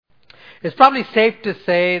It's probably safe to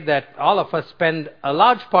say that all of us spend a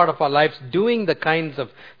large part of our lives doing the kinds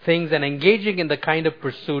of things and engaging in the kind of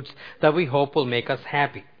pursuits that we hope will make us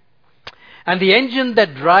happy. And the engine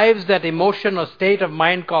that drives that emotion or state of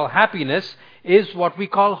mind called happiness is what we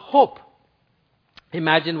call hope.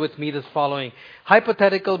 Imagine with me this following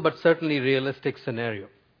hypothetical but certainly realistic scenario.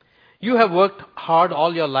 You have worked hard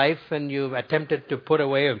all your life and you've attempted to put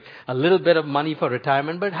away a little bit of money for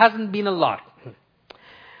retirement, but it hasn't been a lot.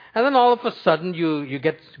 And then all of a sudden you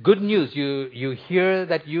get good news. You hear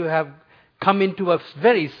that you have come into a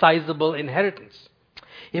very sizable inheritance.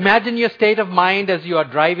 Imagine your state of mind as you are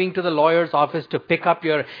driving to the lawyer's office to pick up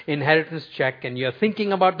your inheritance check, and you're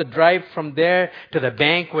thinking about the drive from there to the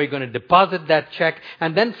bank where you're going to deposit that check,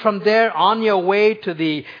 and then from there on your way to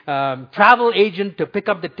the travel agent to pick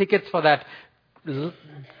up the tickets for that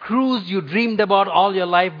cruise you dreamed about all your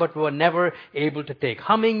life but were never able to take,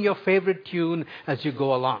 humming your favorite tune as you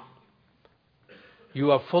go along.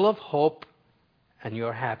 You are full of hope and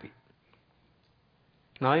you're happy.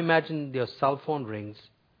 Now imagine your cell phone rings.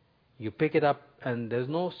 You pick it up and there's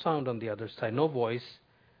no sound on the other side, no voice,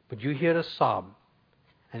 but you hear a sob.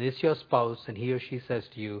 And it's your spouse, and he or she says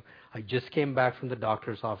to you, I just came back from the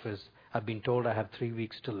doctor's office. I've been told I have 3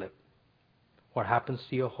 weeks to live. What happens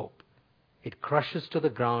to your hope? It crushes to the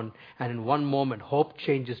ground, and in one moment, hope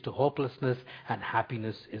changes to hopelessness, and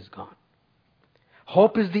happiness is gone.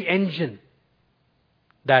 Hope is the engine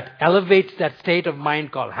that elevates that state of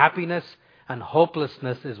mind called happiness, and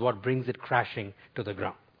hopelessness is what brings it crashing to the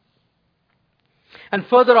ground. And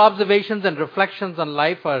further observations and reflections on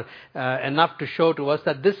life are enough to show to us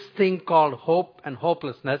that this thing called hope and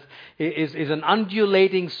hopelessness is an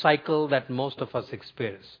undulating cycle that most of us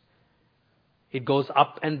experience. It goes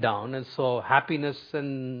up and down, and so happiness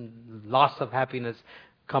and loss of happiness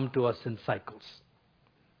come to us in cycles.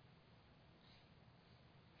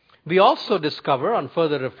 We also discover on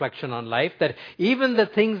further reflection on life that even the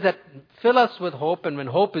things that fill us with hope and when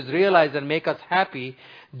hope is realized and make us happy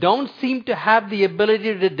don't seem to have the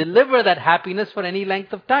ability to deliver that happiness for any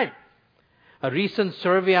length of time. A recent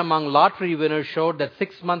survey among lottery winners showed that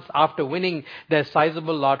 6 months after winning their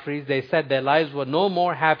sizable lotteries, they said their lives were no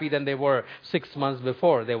more happy than they were 6 months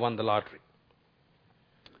before they won the lottery.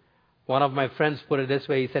 One of my friends put it this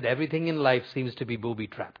way. He said, everything in life seems to be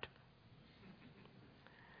booby-trapped.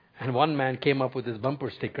 And one man came up with this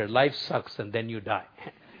bumper sticker, life sucks and then you die.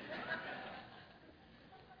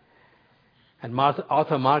 And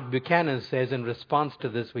author Mark Buchanan says in response to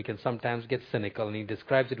this, we can sometimes get cynical. And he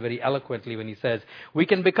describes it very eloquently when he says, we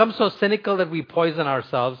can become so cynical that we poison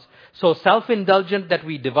ourselves, so self-indulgent that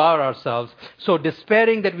we devour ourselves, so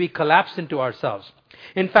despairing that we collapse into ourselves.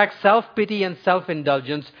 In fact, self-pity and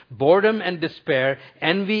self-indulgence, boredom and despair,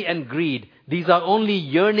 envy and greed, these are only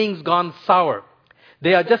yearnings gone sour.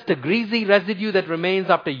 They are just a greasy residue that remains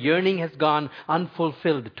after yearning has gone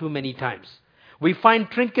unfulfilled too many times. We find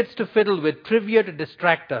trinkets to fiddle with, trivia to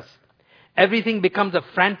distract us. Everything becomes a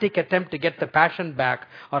frantic attempt to get the passion back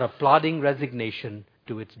or a plodding resignation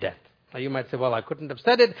to its death. Now you might say, well, I couldn't have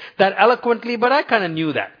said it that eloquently, but I kind of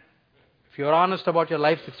knew that. If you're honest about your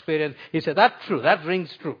life's experience, he said, that's true, that rings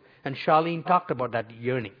true. And Charlene talked about that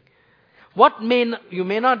yearning. What you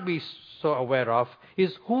may not be so aware of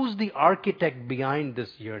is who's the architect behind this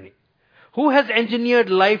yearning. Who has engineered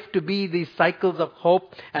life to be these cycles of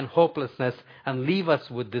hope and hopelessness and leave us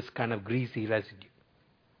with this kind of greasy residue?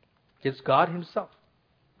 It's God himself.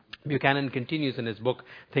 Buchanan continues in his book,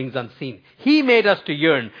 Things Unseen. He made us to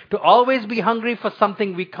yearn, to always be hungry for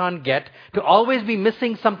something we can't get, to always be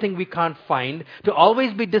missing something we can't find, to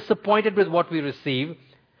always be disappointed with what we receive,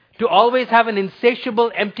 to always have an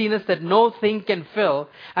insatiable emptiness that no thing can fill,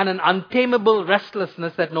 and an untamable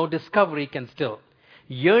restlessness that no discovery can still.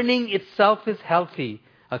 Yearning itself is healthy,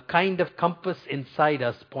 a kind of compass inside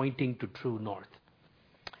us pointing to true north.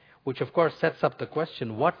 Which of course sets up the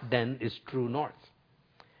question, what then is true north?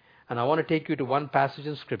 And I want to take you to one passage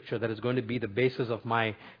in Scripture that is going to be the basis of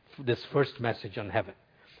this first message on heaven.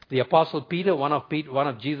 The Apostle Peter, one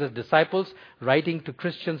of Jesus' disciples, writing to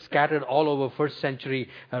Christians scattered all over the first century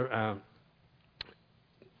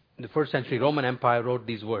Roman Empire, wrote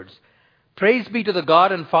these words. Praise be to the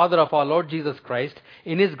God and Father of our Lord Jesus Christ.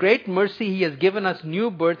 In His great mercy, He has given us new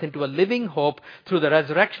birth into a living hope through the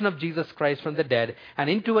resurrection of Jesus Christ from the dead, and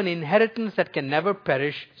into an inheritance that can never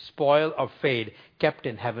perish, spoil, or fade, kept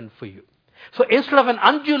in heaven for you. So instead of an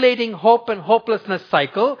undulating hope and hopelessness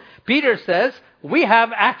cycle, Peter says, we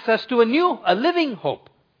have access to a living hope.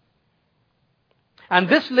 And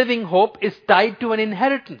this living hope is tied to an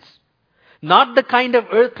inheritance. Not the kind of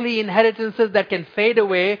earthly inheritances that can fade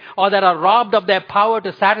away or that are robbed of their power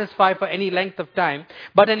to satisfy for any length of time,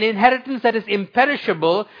 but an inheritance that is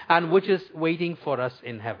imperishable and which is waiting for us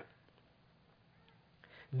in heaven.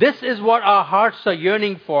 This is what our hearts are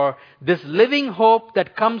yearning for, this living hope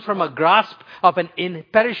that comes from a grasp of an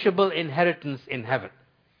imperishable inheritance in heaven.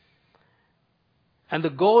 And the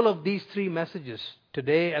goal of these three messages,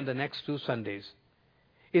 today and the next 2 Sundays,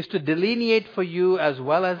 is to delineate for you as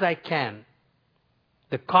well as I can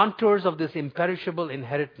the contours of this imperishable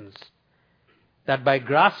inheritance, that by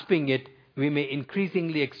grasping it, we may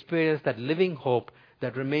increasingly experience that living hope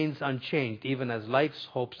that remains unchanged even as life's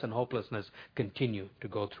hopes and hopelessness continue to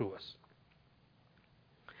go through us.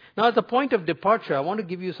 Now, as a point of departure, I want to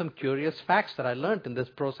give you some curious facts that I learned in this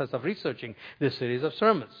process of researching this series of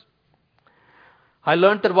sermons. I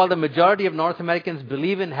learned that while the majority of North Americans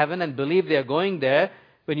believe in heaven and believe they are going there,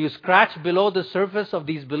 when you scratch below the surface of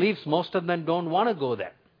these beliefs, most of them don't want to go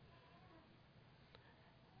there.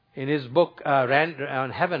 In his book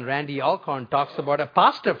on Heaven, Randy Alcorn talks about a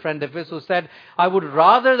pastor friend of his who said, I would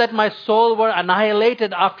rather that my soul were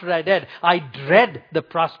annihilated after I died. I dread the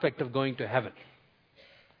prospect of going to heaven.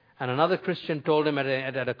 And another Christian told him at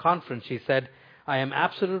a conference, he said, I am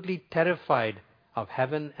absolutely terrified of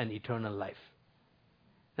heaven and eternal life.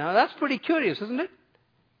 Now that's pretty curious, isn't it?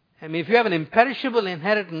 I mean, if you have an imperishable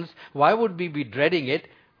inheritance, why would we be dreading it?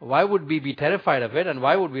 Why would we be terrified of it? And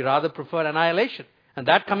why would we rather prefer annihilation? And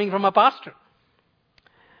that coming from a pastor.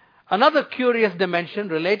 Another curious dimension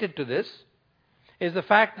related to this is the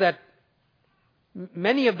fact that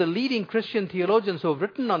many of the leading Christian theologians who have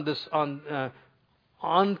written on this,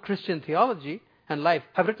 on Christian theology and life,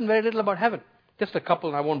 have written very little about heaven. Just a couple,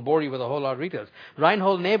 and I won't bore you with a whole lot of details.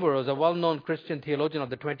 Reinhold Niebuhr was a well-known Christian theologian of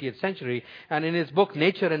the 20th century, and in his book,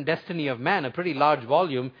 Nature and Destiny of Man, a pretty large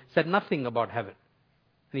volume, said nothing about heaven.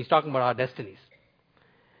 And he's talking about our destinies.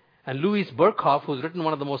 And Louis Berkhoff, who's written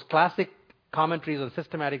one of the most classic commentaries on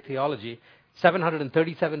systematic theology,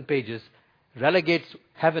 737 pages, relegates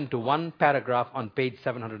heaven to one paragraph on page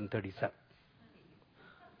 737.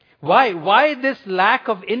 Why this lack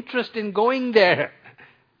of interest in going there?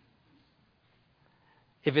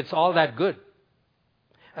 If it's all that good.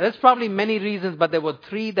 And there's probably many reasons, but there were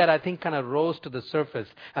 3 that I think kind of rose to the surface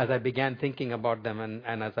as I began thinking about them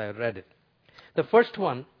and as I read it. The first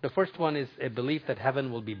one is a belief that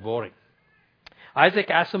heaven will be boring. Isaac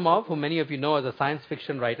Asimov, who many of you know as a science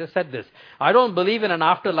fiction writer, said this, I don't believe in an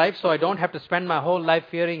afterlife, so I don't have to spend my whole life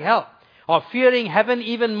fearing hell, or fearing heaven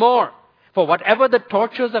even more. For whatever the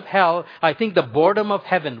tortures of hell, I think the boredom of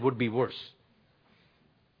heaven would be worse.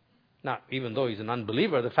 Now, even though he's an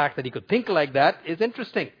unbeliever, the fact that he could think like that is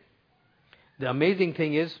interesting. The amazing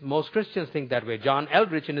thing is, most Christians think that way. John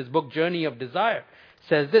Eldridge, in his book Journey of Desire,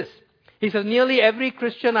 says this. He says, nearly every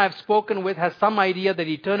Christian I've spoken with has some idea that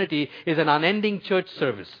eternity is an unending church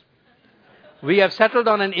service. We have settled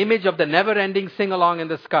on an image of the never-ending sing-along in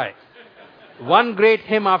the sky. One great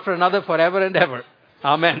hymn after another forever and ever.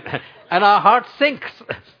 Amen. And our heart sinks.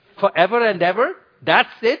 Forever and ever? That's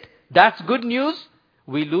it? That's good news?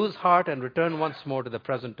 We lose heart and return once more to the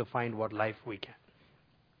present to find what life we can.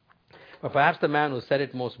 But perhaps the man who said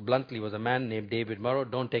it most bluntly was a man named David Murrow.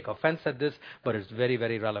 Don't take offense at this, but it's very,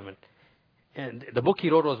 very relevant. And the book he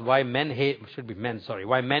wrote was Why Men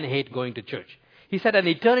Hate Going to Church. He said, an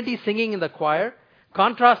eternity singing in the choir,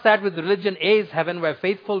 contrast that with religion A's heaven, where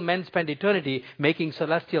faithful men spend eternity making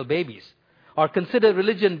celestial babies. Or consider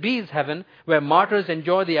religion B's heaven, where martyrs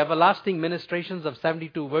enjoy the everlasting ministrations of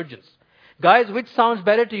 72 virgins. Guys, which sounds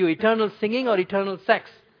better to you, eternal singing or eternal sex?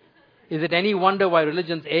 Is it any wonder why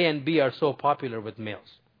religions A and B are so popular with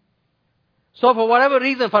males? So for whatever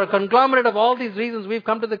reason, for a conglomerate of all these reasons, we've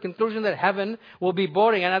come to the conclusion that heaven will be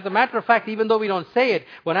boring. And as a matter of fact, even though we don't say it,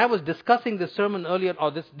 when I was discussing this sermon earlier,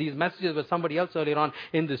 or these messages with somebody else earlier on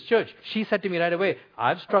in this church, she said to me right away,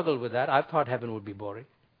 I've struggled with that. I've thought heaven would be boring.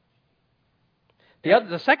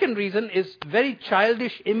 The second reason is very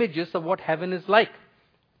childish images of what heaven is like.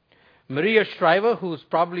 Maria Shriver, who's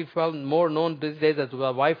probably more known these days as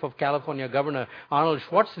the wife of California Governor Arnold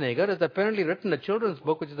Schwarzenegger, has apparently written a children's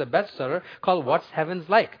book, which is a bestseller, called What's Heaven's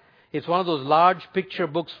Like? It's one of those large picture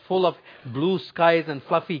books full of blue skies and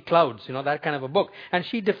fluffy clouds, that kind of a book. And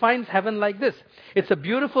she defines heaven like this. It's a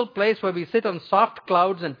beautiful place where we sit on soft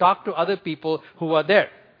clouds and talk to other people who are there.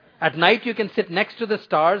 At night, you can sit next to the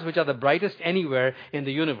stars, which are the brightest anywhere in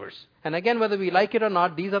the universe. And again, whether we like it or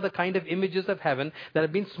not, these are the kind of images of heaven that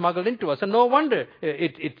have been smuggled into us. And no wonder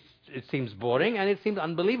it seems boring and it seems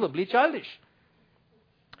unbelievably childish.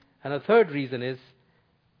 And a third reason is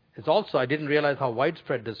also, I didn't realize how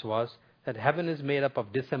widespread this was, that heaven is made up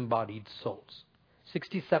of disembodied souls.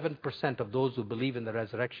 67% of those who believe in the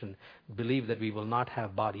resurrection believe that we will not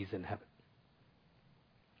have bodies in heaven.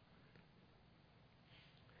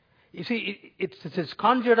 You see, it's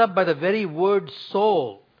conjured up by the very word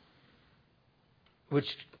soul, which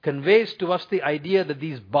conveys to us the idea that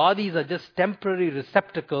these bodies are just temporary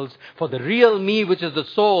receptacles for the real me, which is the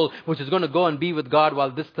soul, which is going to go and be with God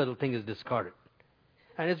while this little thing is discarded.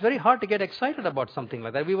 And it's very hard to get excited about something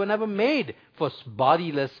like that. We were never made for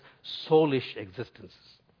bodiless, soulish existences.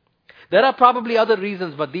 There are probably other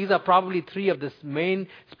reasons, but these are probably three of the main,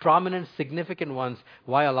 prominent, significant ones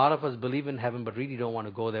why a lot of us believe in heaven but really don't want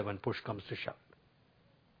to go there when push comes to shove.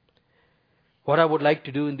 What I would like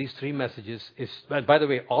to do in these three messages is, by the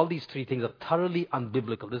way, all these three things are thoroughly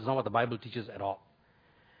unbiblical. This is not what the Bible teaches at all.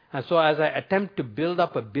 And so as I attempt to build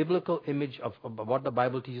up a biblical image of what the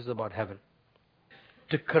Bible teaches about heaven,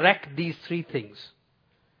 to correct these three things,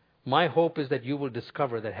 my hope is that you will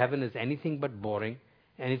discover that heaven is anything but boring,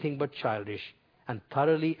 anything but childish, and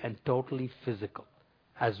thoroughly and totally physical,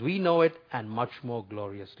 as we know it, and much more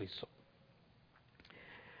gloriously so.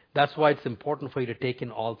 That's why it's important for you to take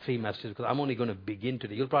in all three messages, because I'm only going to begin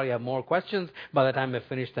today. You'll probably have more questions by the time I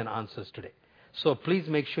finish than answers today. So please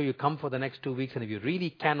make sure you come for the next 2 weeks, and if you really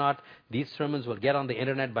cannot, these sermons will get on the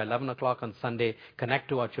internet by 11 o'clock on Sunday. Connect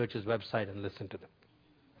to our church's website and listen to them.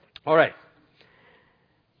 All right.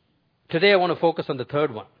 Today I want to focus on the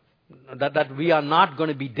third one, that we are not going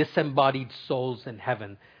to be disembodied souls in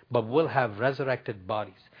heaven, but will have resurrected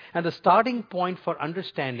bodies. And the starting point for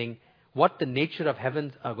understanding what the nature of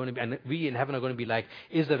heaven are going to be, and we in heaven are going to be like,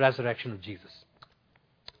 is the resurrection of Jesus.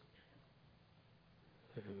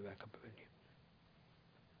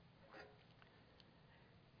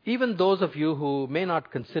 Even those of you who may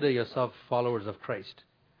not consider yourself followers of Christ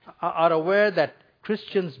are aware that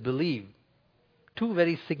Christians believe two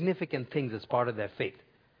very significant things as part of their faith.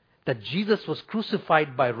 That Jesus was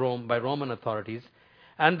crucified by Roman authorities,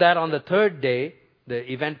 and that on the third day,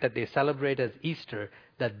 the event that they celebrate as Easter,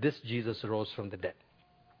 that this Jesus rose from the dead.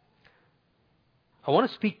 I want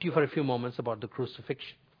to speak to you for a few moments about the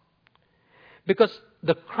crucifixion. Because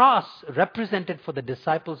the cross represented for the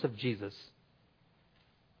disciples of Jesus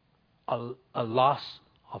a loss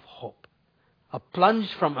of hope. A plunge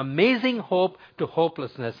from amazing hope to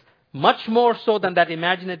hopelessness, much more so than that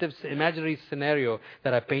imaginary scenario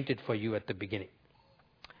that I painted for you at the beginning.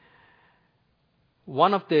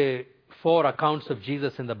 One of the 4 accounts of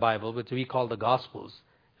Jesus in the Bible, which we call the Gospels,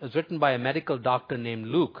 is written by a medical doctor named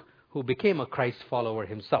Luke, who became a Christ follower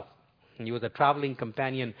himself. And he was a traveling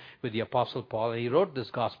companion with the Apostle Paul, and he wrote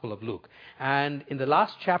this Gospel of Luke. And in the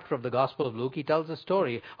last chapter of the Gospel of Luke, he tells the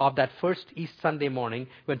story of that first East Sunday morning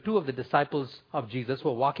when 2 of the disciples of Jesus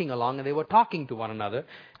were walking along and they were talking to one another.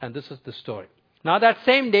 And this is the story. Now that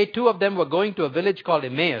same day, 2 of them were going to a village called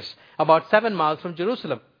Emmaus, about 7 miles from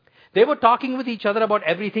Jerusalem. They were talking with each other about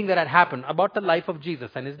everything that had happened, about the life of Jesus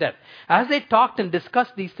and his death. As they talked and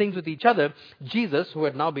discussed these things with each other, Jesus, who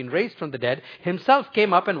had now been raised from the dead, himself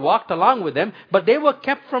came up and walked along with them, but they were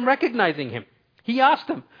kept from recognizing him. He asked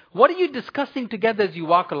them, "What are you discussing together as you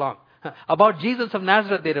walk along?" "About Jesus of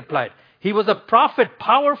Nazareth," they replied. "He was a prophet,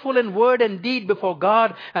 powerful in word and deed before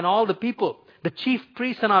God and all the people. The chief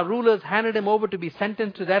priests and our rulers handed him over to be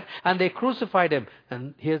sentenced to death, and they crucified him."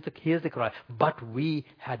 And here's the cry. "But we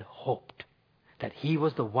had hoped that he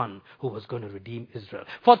was the one who was going to redeem Israel."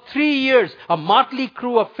 For 3 years, a motley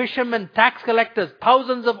crew of fishermen, tax collectors,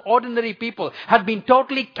 thousands of ordinary people had been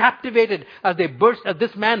totally captivated as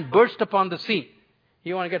this man burst upon the scene.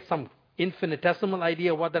 You want to get some infinitesimal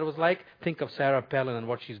idea of what that was like? Think of Sarah Palin and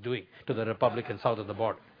what she's doing to the Republican south of the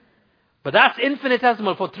border. But that's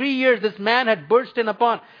infinitesimal. For 3 years, this man had burst in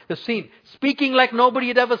upon the scene, speaking like nobody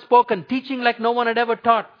had ever spoken, teaching like no one had ever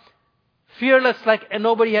taught, fearless like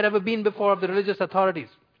nobody had ever been before of the religious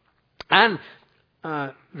authorities, and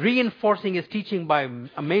reinforcing his teaching by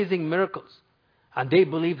amazing miracles. And they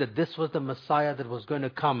believed that this was the Messiah that was going to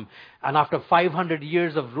come. And after 500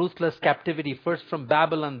 years of ruthless captivity, first from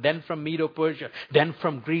Babylon, then from Medo-Persia, then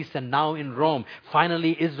from Greece, and now in Rome,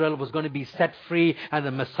 finally Israel was going to be set free and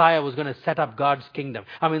the Messiah was going to set up God's kingdom.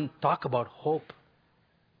 I mean, talk about hope.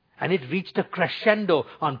 And it reached a crescendo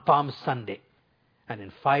on Palm Sunday. And in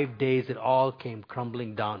 5 days, it all came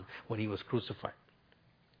crumbling down when he was crucified.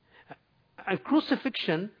 And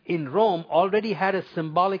crucifixion in Rome already had a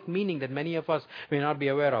symbolic meaning that many of us may not be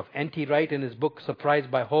aware of. N.T. Wright, in his book Surprised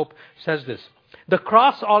by Hope, says this: "The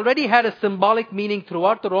cross already had a symbolic meaning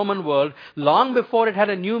throughout the Roman world long before it had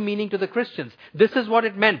a new meaning to the Christians. This is what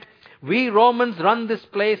it meant. We Romans run this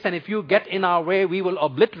place, and if you get in our way, we will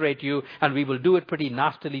obliterate you, and we will do it pretty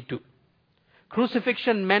nastily too."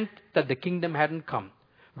 Crucifixion meant that the kingdom hadn't come.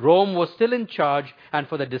 Rome was still in charge, and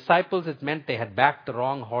for the disciples it meant they had backed the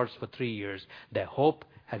wrong horse for 3 years. Their hope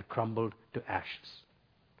had crumbled to ashes.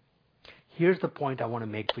 Here's the point I want to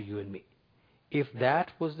make for you and me. If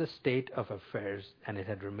that was the state of affairs, and it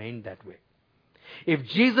had remained that way, if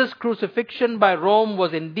Jesus' crucifixion by Rome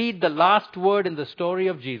was indeed the last word in the story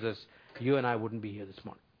of Jesus, you and I wouldn't be here this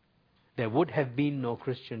morning. There would have been no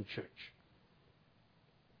Christian church.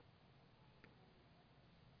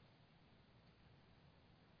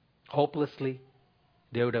 Hopelessly,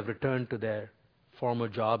 they would have returned to their former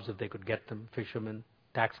jobs if they could get them, fishermen,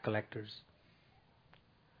 tax collectors,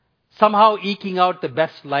 somehow eking out the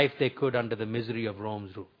best life they could under the misery of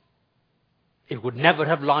Rome's rule. It would never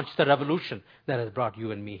have launched the revolution that has brought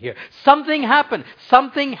you and me here. Something happened.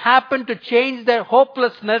 Something happened to change their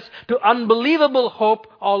hopelessness to unbelievable hope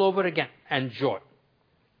all over again and joy.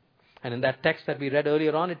 And in that text that we read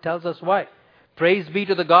earlier on, it tells us why. Praise be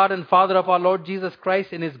to the God and Father of our Lord Jesus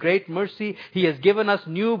Christ. In His great mercy, He has given us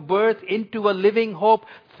new birth into a living hope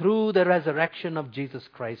through the resurrection of Jesus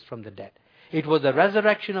Christ from the dead. It was the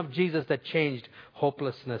resurrection of Jesus that changed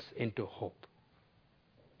hopelessness into hope.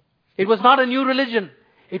 It was not a new religion.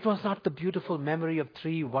 It was not the beautiful memory of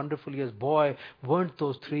 3 wonderful years. Boy, weren't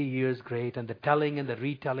those 3 years great? And the telling and the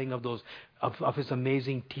retelling of those of His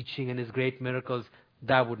amazing teaching and His great miracles,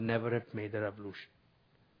 that would never have made the revolution.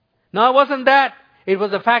 No, it wasn't that. It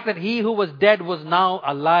was the fact that He who was dead was now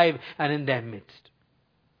alive and in their midst.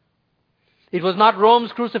 It was not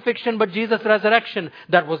Rome's crucifixion, but Jesus' resurrection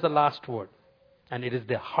that was the last word. And it is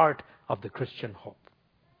the heart of the Christian hope.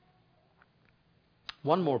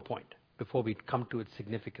 One more point before we come to its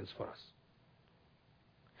significance for us.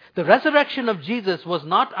 The resurrection of Jesus was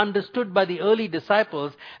not understood by the early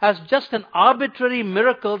disciples as just an arbitrary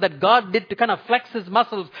miracle that God did to kind of flex His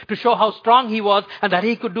muscles to show how strong He was and that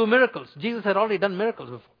He could do miracles. Jesus had already done miracles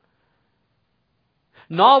before.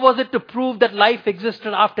 Nor was it to prove that life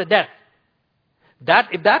existed after death.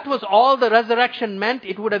 If that was all the resurrection meant,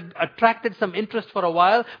 it would have attracted some interest for a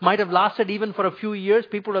while, might have lasted even for a few years.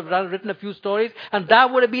 People would have written a few stories, and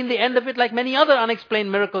that would have been the end of it, like many other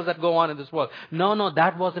unexplained miracles that go on in this world. No,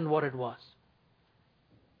 that wasn't what it was.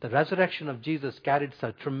 The resurrection of Jesus carried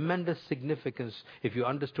such tremendous significance if you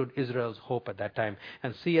understood Israel's hope at that time.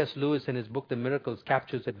 And C.S. Lewis in his book, The Miracles,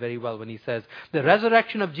 captures it very well when he says, the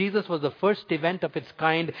resurrection of Jesus was the first event of its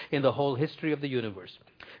kind in the whole history of the universe.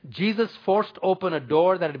 Jesus forced open a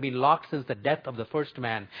door that had been locked since the death of the first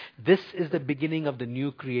man. This is the beginning of the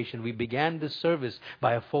new creation. We began this service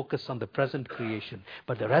by a focus on the present creation.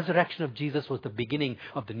 But the resurrection of Jesus was the beginning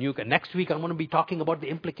of the new. And next week I'm going to be talking about the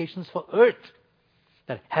implications for earth.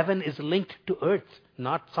 That heaven is linked to earth,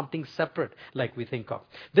 not something separate like we think of.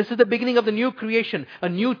 This is the beginning of the new creation. A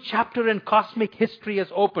new chapter in cosmic history has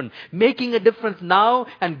opened, making a difference now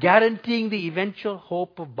and guaranteeing the eventual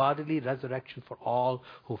hope of bodily resurrection for all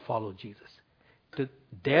who follow Jesus.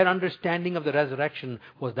 Their understanding of the resurrection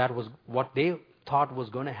was what they thought was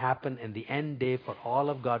going to happen in the end day for all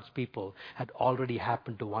of God's people had already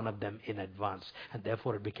happened to one of them in advance. And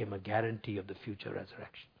therefore it became a guarantee of the future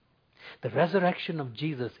resurrection. The resurrection of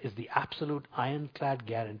Jesus is the absolute ironclad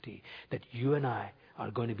guarantee that you and I are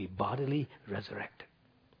going to be bodily resurrected.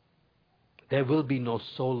 There will be no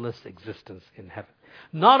soulless existence in heaven.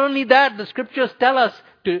 Not only that, the scriptures tell us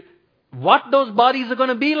what those bodies are going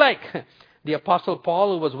to be like. The Apostle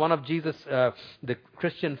Paul, who was one of Jesus, the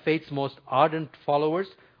Christian faith's most ardent followers,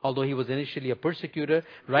 although he was initially a persecutor,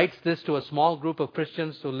 writes this to a small group of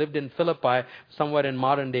Christians who lived in Philippi, somewhere in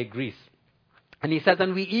modern-day Greece. And he says,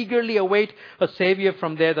 and we eagerly await a Savior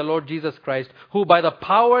from there, the Lord Jesus Christ, who by the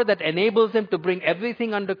power that enables Him to bring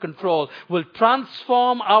everything under control will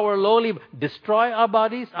transform our lowly, destroy our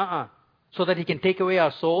bodies, so that He can take away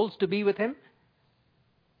our souls to be with Him.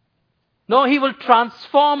 No, He will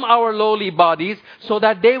transform our lowly bodies so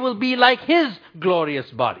that they will be like His glorious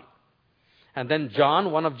body. And then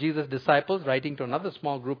John, one of Jesus' disciples, writing to another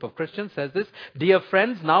small group of Christians, says this, dear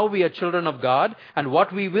friends, now we are children of God, and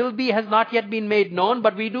what we will be has not yet been made known,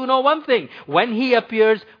 but we do know one thing. When He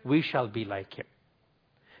appears, we shall be like Him.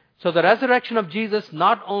 So the resurrection of Jesus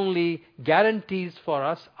not only guarantees for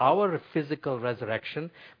us our physical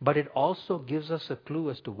resurrection, but it also gives us a clue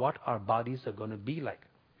as to what our bodies are going to be like.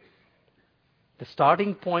 The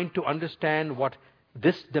starting point to understand what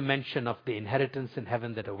this dimension of the inheritance in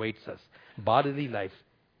heaven that awaits us, bodily life,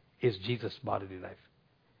 is Jesus' bodily life.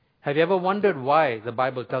 Have you ever wondered why the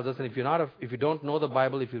Bible tells us? And if you don't know the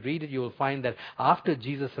Bible, if you read it, you will find that after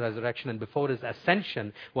Jesus' resurrection and before his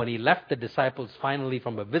ascension, when he left the disciples finally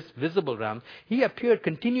from a visible realm, he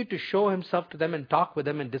continued to show himself to them and talk with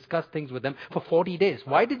them and discuss things with them for 40 days.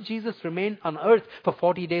 Why did Jesus remain on earth for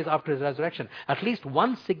 40 days after his resurrection? At least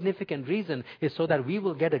one significant reason is so that we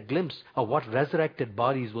will get a glimpse of what resurrected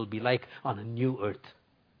bodies will be like on a new earth,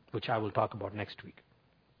 which I will talk about next week.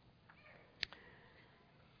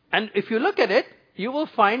 And if you look at it, you will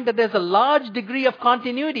find that there's a large degree of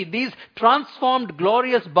continuity. These transformed,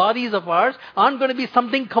 glorious bodies of ours aren't going to be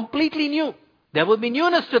something completely new. There will be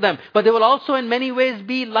newness to them, but they will also in many ways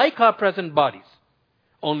be like our present bodies,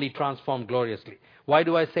 only transformed gloriously. Why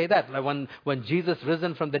do I say that? Like when Jesus,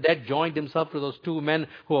 risen from the dead, joined himself to those two men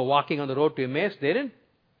who were walking on the road to Emmaus, they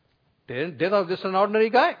thought just an ordinary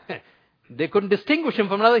guy. They couldn't distinguish him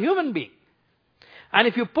from another human being. And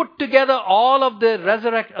if you put together all of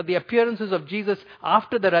the appearances of Jesus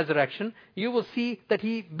after the resurrection, you will see that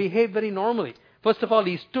he behaved very normally. First of all,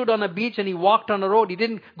 he stood on a beach and he walked on a road. He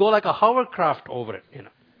didn't go like a hovercraft over it,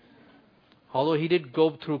 Although he did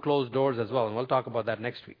go through closed doors as well, and we'll talk about that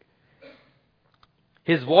next week.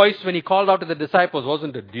 His voice when he called out to the disciples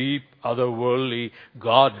wasn't a deep, otherworldly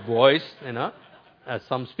God voice, as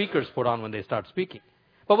some speakers put on when they start speaking,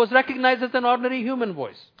 but was recognized as an ordinary human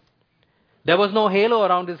voice. There was no halo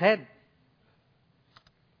around his head.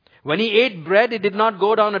 When he ate bread, it did not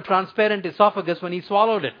go down a transparent esophagus when he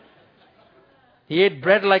swallowed it. He ate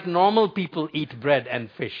bread like normal people eat bread and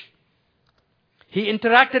fish. He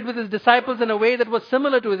interacted with his disciples in a way that was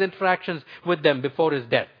similar to his interactions with them before his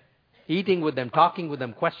death. Eating with them, talking with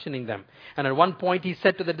them, questioning them. And at one point he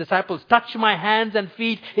said to the disciples, "Touch my hands and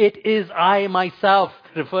feet, it is I myself,"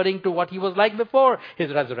 referring to what he was like before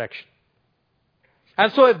his resurrection.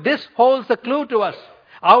 And so if this holds a clue to us,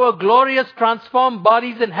 our glorious transformed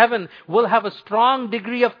bodies in heaven will have a strong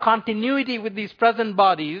degree of continuity with these present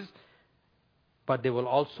bodies, but they will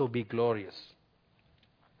also be glorious.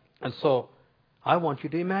 And so I want you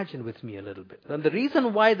to imagine with me a little bit. And the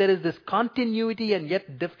reason why there is this continuity and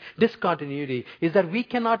yet discontinuity is that we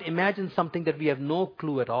cannot imagine something that we have no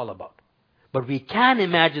clue at all about. But we can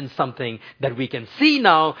imagine something that we can see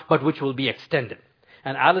now, but which will be extended.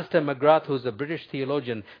 And Alistair McGrath, who's a British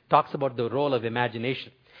theologian, talks about the role of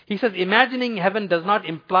imagination. He says, imagining heaven does not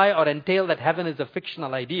imply or entail that heaven is a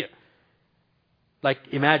fictional idea, like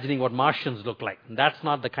imagining what Martians look like. That's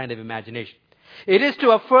not the kind of imagination. It is to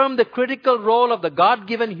affirm the critical role of the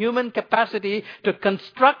God-given human capacity to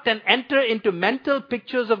construct and enter into mental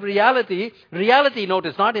pictures of reality. Reality,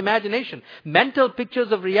 notice, not imagination. Mental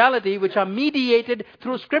pictures of reality which are mediated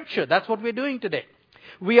through Scripture. That's what we're doing today.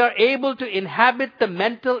 We are able to inhabit the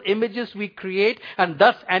mental images we create and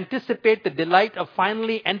thus anticipate the delight of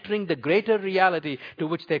finally entering the greater reality to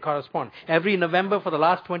which they correspond. Every November for the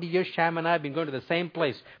last 20 years, Sham and I have been going to the same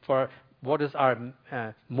place for what is our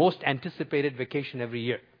most anticipated vacation every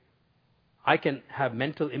year. I can have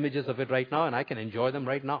mental images of it right now and I can enjoy them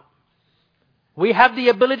right now. We have the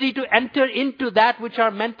ability to enter into that which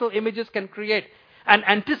our mental images can create and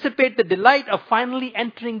anticipate the delight of finally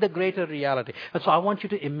entering the greater reality. And so I want you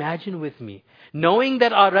to imagine with me, knowing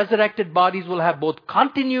that our resurrected bodies will have both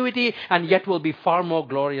continuity and yet will be far more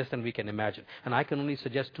glorious than we can imagine. And I can only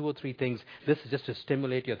suggest 2 or 3 things. This is just to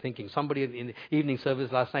stimulate your thinking. Somebody in the evening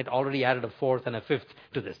service last night already added a 4th and a 5th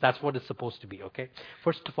to this. That's what it's supposed to be, okay?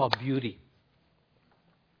 First of all, beauty.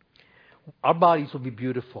 Our bodies will be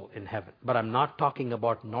beautiful in heaven, but I'm not talking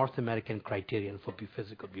about North American criterion for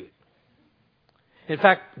physical beauty. In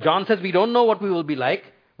fact, John says we don't know what we will be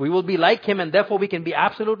like. We will be like him, and therefore we can be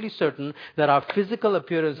absolutely certain that our physical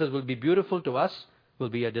appearances will be beautiful to us, will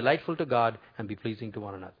be delightful to God, and be pleasing to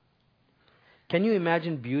one another. Can you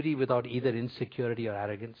imagine beauty without either insecurity or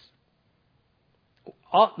arrogance?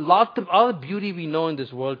 All the beauty we know in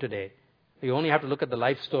this world today, you only have to look at the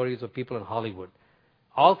life stories of people in Hollywood.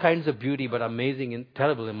 All kinds of beauty, but amazing and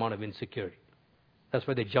terrible amount of insecurity. That's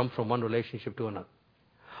why they jump from one relationship to another.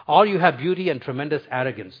 Or you have beauty and tremendous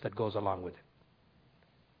arrogance that goes along with it.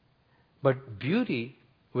 But beauty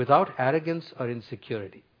without arrogance or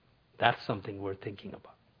insecurity, that's something worth thinking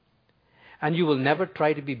about. And you will never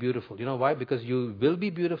try to be beautiful. You know why? Because you will be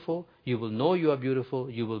beautiful, you will know you are beautiful,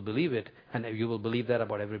 you will believe it, and you will believe that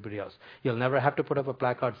about everybody else. You'll never have to put up a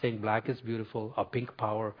placard saying black is beautiful, or pink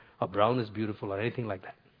power, or brown is beautiful, or anything like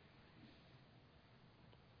that.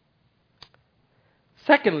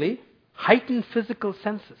 Secondly, heightened physical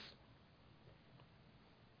senses.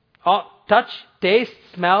 Touch, taste,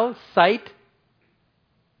 smell, sight.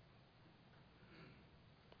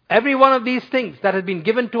 Every one of these things that has been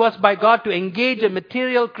given to us by God to engage a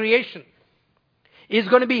material creation is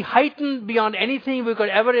going to be heightened beyond anything we could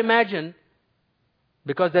ever imagine,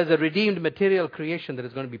 because there's a redeemed material creation that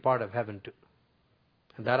is going to be part of heaven too.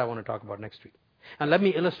 And that I want to talk about next week. And let me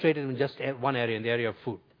illustrate it in just one area, in the area of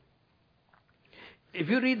food. If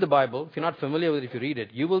you read the Bible, if you're not familiar with it, if you read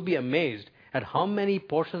it, you will be amazed at how many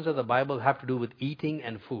portions of the Bible have to do with eating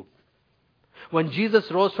and food. When Jesus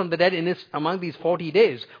rose from the dead among these 40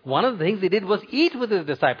 days, one of the things he did was eat with his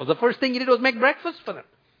disciples. The first thing he did was make breakfast for them.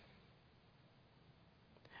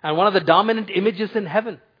 And one of the dominant images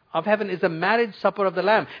of heaven is the marriage supper of the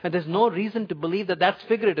Lamb. And there's no reason to believe that that's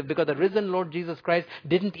figurative, because the risen Lord Jesus Christ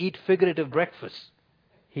didn't eat figurative breakfasts.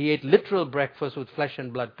 He ate literal breakfast with flesh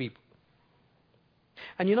and blood people.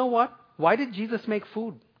 And you know what? Why did Jesus make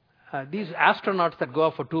food? These astronauts that go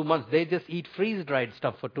out for 2 months, they just eat freeze-dried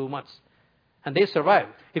stuff for 2 months. And they survive.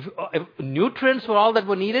 If nutrients were all that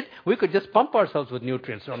were needed, we could just pump ourselves with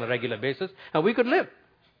nutrients on a regular basis, and we could live.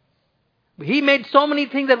 He made so many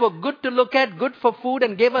things that were good to look at, good for food,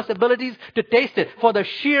 and gave us abilities to taste it for the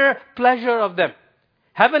sheer pleasure of them.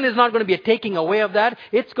 Heaven is not going to be a taking away of that.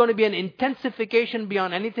 It's going to be an intensification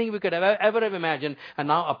beyond anything we could ever have imagined. And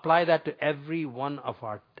now apply that to every one of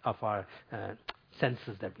our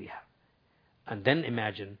senses that we have. And then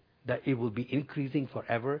imagine that it will be increasing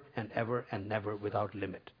forever and ever and never without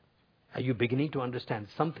limit. Are you beginning to understand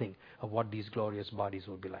something of what these glorious bodies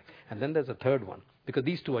will be like? And then there's a third one, because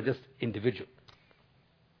these two are just individual.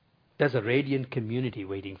 There's a radiant community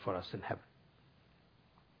waiting for us in heaven.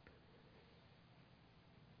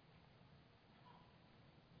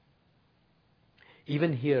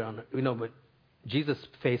 Even here, but Jesus'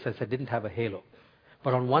 face, I said, didn't have a halo.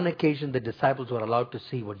 But on one occasion, the disciples were allowed to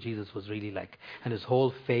see what Jesus was really like. And his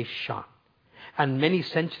whole face shone. And many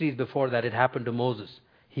centuries before that, it happened to Moses.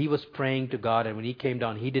 He was praying to God, and when he came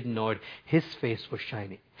down, he didn't know it. His face was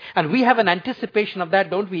shining. And we have an anticipation of that,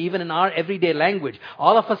 don't we? Even in our everyday language.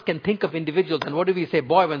 All of us can think of individuals. And what do we say?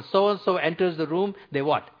 Boy, when so-and-so enters the room, they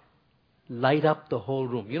what? Light up the whole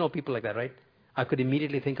room. You know people like that, right? I could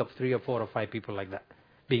immediately think of 3 or 4 or 5 people like that.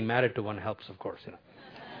 Being married to one helps, of course.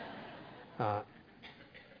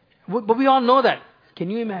 But we all know that. Can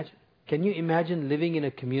you imagine? Can you imagine living in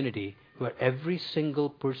a community where every single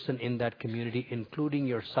person in that community, including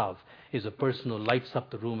yourself, is a person who lights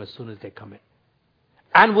up the room as soon as they come in?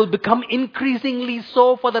 And will become increasingly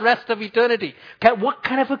so for the rest of eternity. What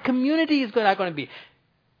kind of a community is that going to be?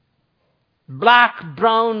 Black,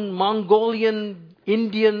 brown, Mongolian,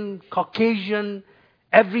 Indian, Caucasian,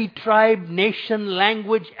 every tribe, nation,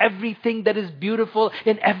 language, everything that is beautiful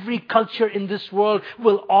in every culture in this world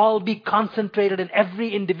will all be concentrated in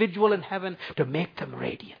every individual in heaven to make them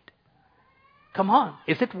radiant. Come on,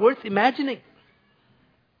 is it worth imagining?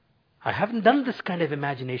 I haven't done this kind of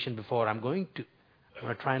imagination before. I'm going to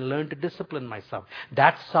try and learn to discipline myself.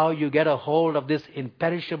 That's how you get a hold of this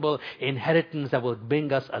imperishable inheritance that will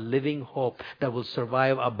bring us a living hope that will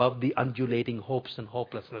survive above the undulating hopes and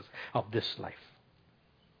hopelessness of this life.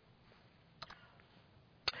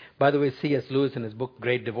 By the way, C.S. Lewis in his book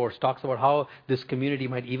Great Divorce talks about how this community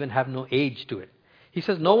might even have no age to it. He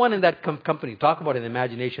says no one in that company, talk about an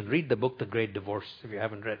imagination, read the book The Great Divorce if you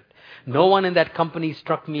haven't read it. No one in that company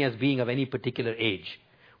struck me as being of any particular age.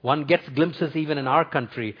 One gets glimpses even in our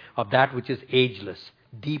country of that which is ageless,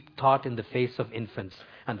 deep thought in the face of infants,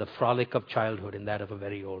 and the frolic of childhood in that of a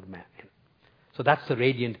very old man. So that's the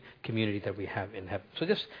radiant community that we have in heaven. So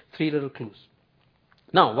just 3 little clues.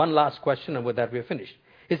 Now, one last question, and with that we're finished.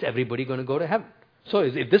 Is everybody going to go to heaven? So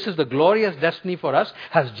if this is the glorious destiny for us,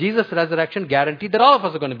 has Jesus' resurrection guaranteed that all of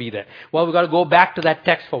us are going to be there? Well, we've got to go back to that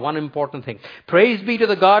text for one important thing. Praise be to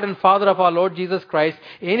the God and Father of our Lord Jesus Christ.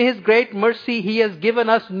 In His great mercy, He has given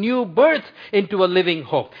us new birth into a living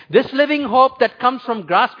hope. This living hope that comes from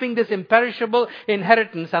grasping this imperishable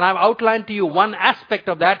inheritance, and I've outlined to you one aspect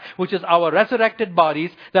of that, which is our resurrected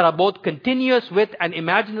bodies that are both continuous with and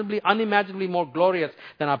unimaginably more glorious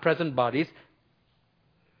than our present bodies.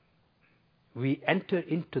 We enter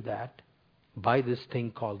into that by this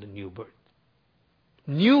thing called the new birth.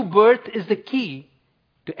 New birth is the key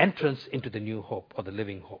to entrance into the new hope or the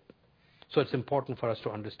living hope. So it's important for us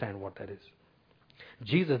to understand what that is.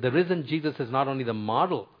 Jesus, the risen Jesus, is not only the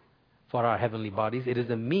model for our heavenly bodies, it is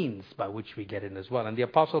the means by which we get in as well. And the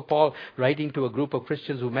Apostle Paul, writing to a group of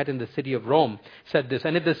Christians who met in the city of Rome, said this,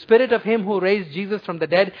 "And if the Spirit of Him who raised Jesus from the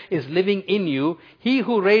dead is living in you, He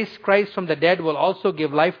who raised Christ from the dead will also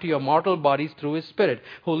give life to your mortal bodies through His Spirit,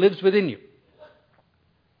 who lives within you."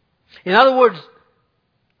 In other words,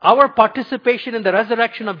 our participation in the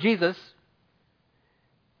resurrection of Jesus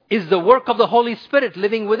is the work of the Holy Spirit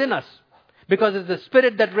living within us. Because it's the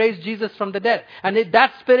Spirit that raised Jesus from the dead. And if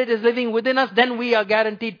that Spirit is living within us, then we are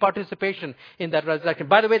guaranteed participation in that resurrection.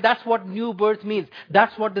 By the way, that's what new birth means.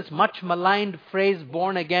 That's what this much maligned phrase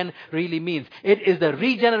born again really means. It is the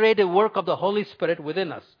regenerative work of the Holy Spirit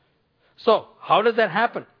within us. So, how does that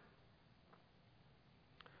happen?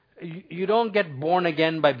 You don't get born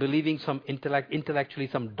again by believing some intellectually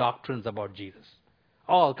some doctrines about Jesus.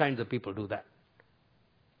 All kinds of people do that.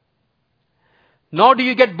 Nor do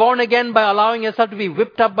you get born again by allowing yourself to be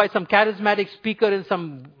whipped up by some charismatic speaker in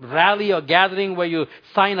some rally or gathering where you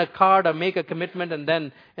sign a card or make a commitment and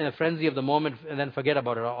then in a frenzy of the moment and then forget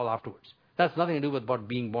about it all afterwards. That's nothing to do with about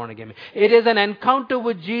being born again. It is an encounter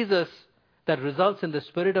with Jesus that results in the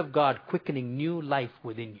Spirit of God quickening new life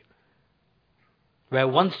within you. Where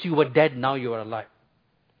once you were dead, now you are alive.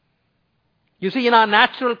 You see, in our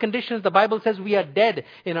natural conditions, the Bible says we are dead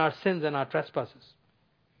in our sins and our trespasses.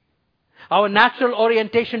 Our natural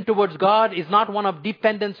orientation towards God is not one of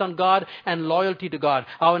dependence on God and loyalty to God.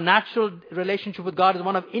 Our natural relationship with God is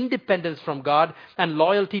one of independence from God and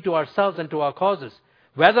loyalty to ourselves and to our causes.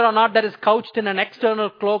 Whether or not that is couched in an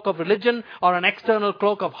external cloak of religion or an external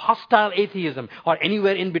cloak of hostile atheism or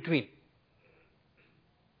anywhere in between.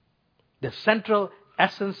 The central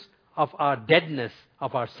essence of our deadness,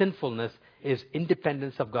 of our sinfulness, is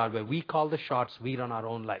independence of God, where we call the shots, we run our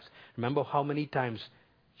own lives. Remember how many times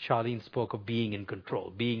Charlene spoke of being in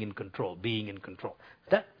control, being in control, being in control.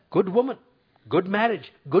 That good woman, good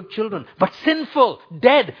marriage, good children, but sinful,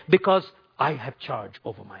 dead, because I have charge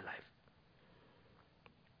over my life.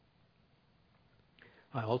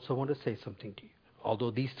 I also want to say something to you. Although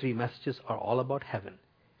these three messages are all about heaven,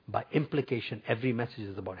 by implication, every message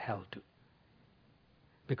is about hell too.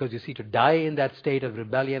 Because you see, to die in that state of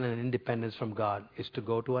rebellion and independence from God is to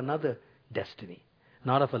go to another destiny.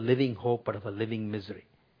 Not of a living hope, but of a living misery.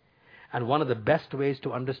 And one of the best ways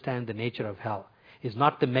to understand the nature of hell is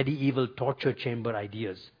not the medieval torture chamber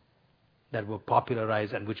ideas that were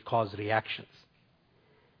popularized and which caused reactions.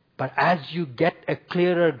 But as you get a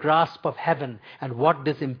clearer grasp of heaven and what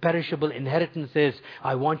this imperishable inheritance is,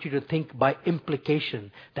 I want you to think by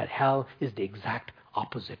implication that hell is the exact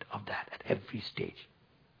opposite of that at every stage.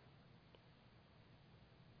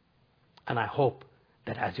 And I hope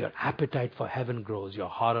that as your appetite for heaven grows, your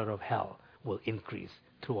horror of hell will increase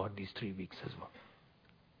throughout these 3 weeks as well.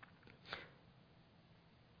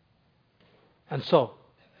 And so,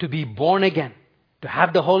 to be born again, to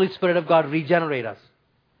have the Holy Spirit of God regenerate us,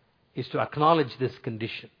 is to acknowledge this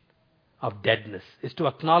condition of deadness, is to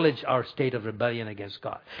acknowledge our state of rebellion against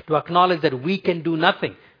God, to acknowledge that we can do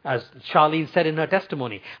nothing. As Charlene said in her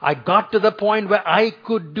testimony, I got to the point where I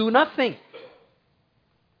could do nothing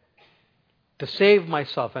to save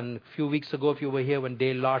myself. And a few weeks ago, if you were here when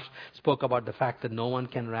Dale Larsh spoke about the fact that no one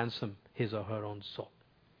can ransom his or her own soul.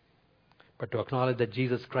 But to acknowledge that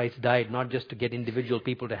Jesus Christ died not just to get individual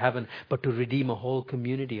people to heaven, but to redeem a whole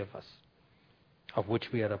community of us, of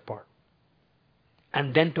which we are a part.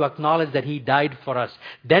 And then to acknowledge that He died for us.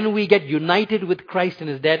 Then we get united with Christ in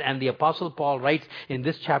His death. And the Apostle Paul writes in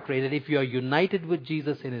this chapter that if you are united with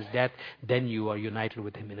Jesus in His death, then you are united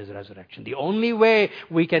with Him in His resurrection. The only way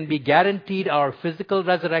we can be guaranteed our physical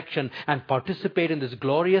resurrection and participate in this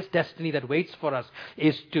glorious destiny that waits for us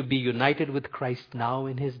is to be united with Christ now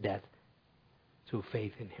in His death through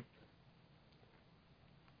faith in Him.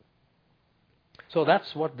 So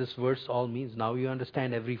that's what this verse all means. Now you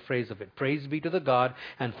understand every phrase of it. Praise be to the God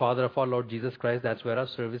and Father of our Lord Jesus Christ. That's where our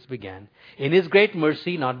service began. In His great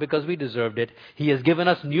mercy, not because we deserved it, He has given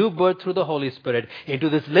us new birth through the Holy Spirit into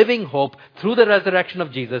this living hope through the resurrection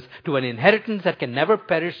of Jesus to an inheritance that can never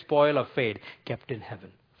perish, spoil or fade, kept in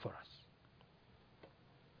heaven for us.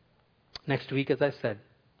 Next week, as I said,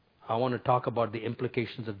 I want to talk about the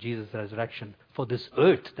implications of Jesus' resurrection for this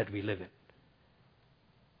earth that we live in.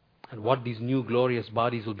 And what these new glorious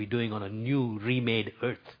bodies will be doing on a new remade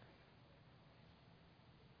earth.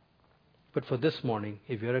 But for this morning,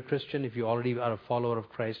 if you're a Christian, if you already are a follower of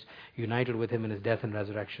Christ, united with Him in His death and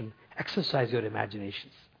resurrection, exercise your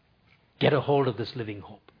imaginations. Get a hold of this living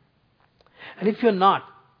hope. And if you're not,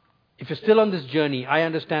 if you're still on this journey, I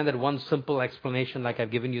understand that one simple explanation like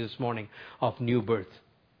I've given you this morning of new birth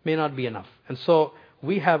may not be enough. And so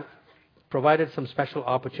we have provided some special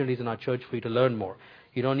opportunities in our church for you to learn more.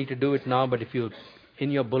 You don't need to do it now, but if you,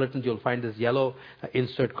 in your bulletins, you'll find this yellow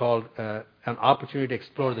insert called an opportunity to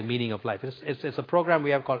explore the meaning of life. It's a program we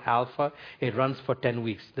have called Alpha. It runs for 10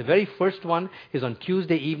 weeks. The very first one is on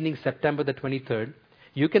Tuesday evening, September the 23rd.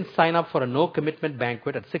 You can sign up for a no-commitment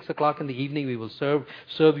banquet. At 6 o'clock in the evening, we will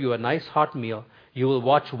serve you a nice hot meal. You will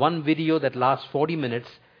watch one video that lasts 40 minutes.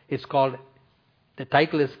 It's called, the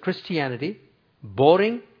title is Christianity,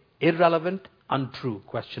 Boring, Irrelevant, untrue,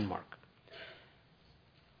 question mark.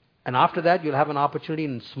 And after that, you'll have an opportunity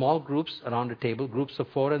in small groups around a table, groups of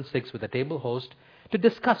 4 and 6 with a table host, to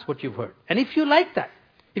discuss what you've heard. And if you like that,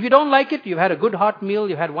 if you don't like it, you've had a good hot meal,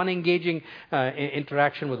 you've had one engaging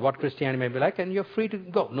interaction with what Christianity may be like, and you're free to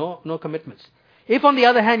go. No commitments. If on the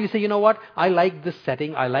other hand you say, you know what, I like this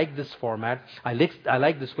setting, I like this format, I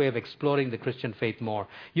like this way of exploring the Christian faith more,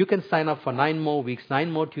 you can sign up for 9 more weeks,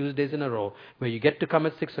 9 more Tuesdays in a row, where you get to come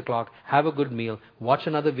at 6 o'clock, have a good meal, watch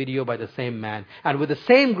another video by the same man, and with the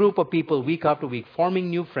same group of people week after week, forming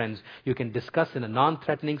new friends, you can discuss in a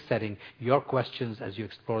non-threatening setting your questions as you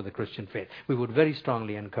explore the Christian faith. We would very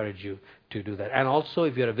strongly encourage you to do that. And also,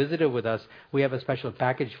 if you're a visitor with us, we have a special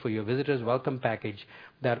package for you, a visitor's welcome package,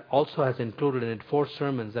 that also has included in it 4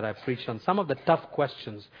 sermons that I've preached on some of the tough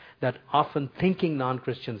questions that often thinking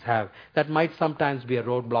non-Christians have that might sometimes be a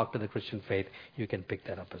roadblock to the Christian faith. You can pick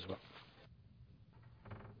that up as well.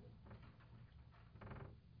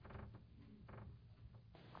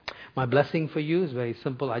 My blessing for you is very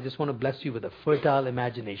simple. I just want to bless you with a fertile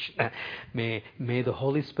imagination. May the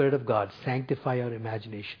Holy Spirit of God sanctify your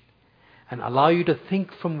imagination and allow you to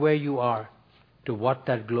think from where you are to what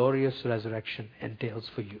that glorious resurrection entails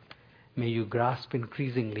for you. May you grasp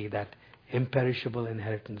increasingly that imperishable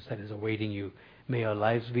inheritance that is awaiting you. May your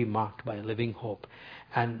lives be marked by a living hope.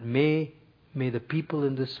 And may the people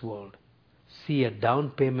in this world see a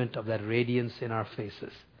down payment of that radiance in our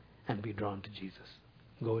faces and be drawn to Jesus.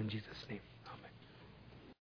 Go in Jesus' name.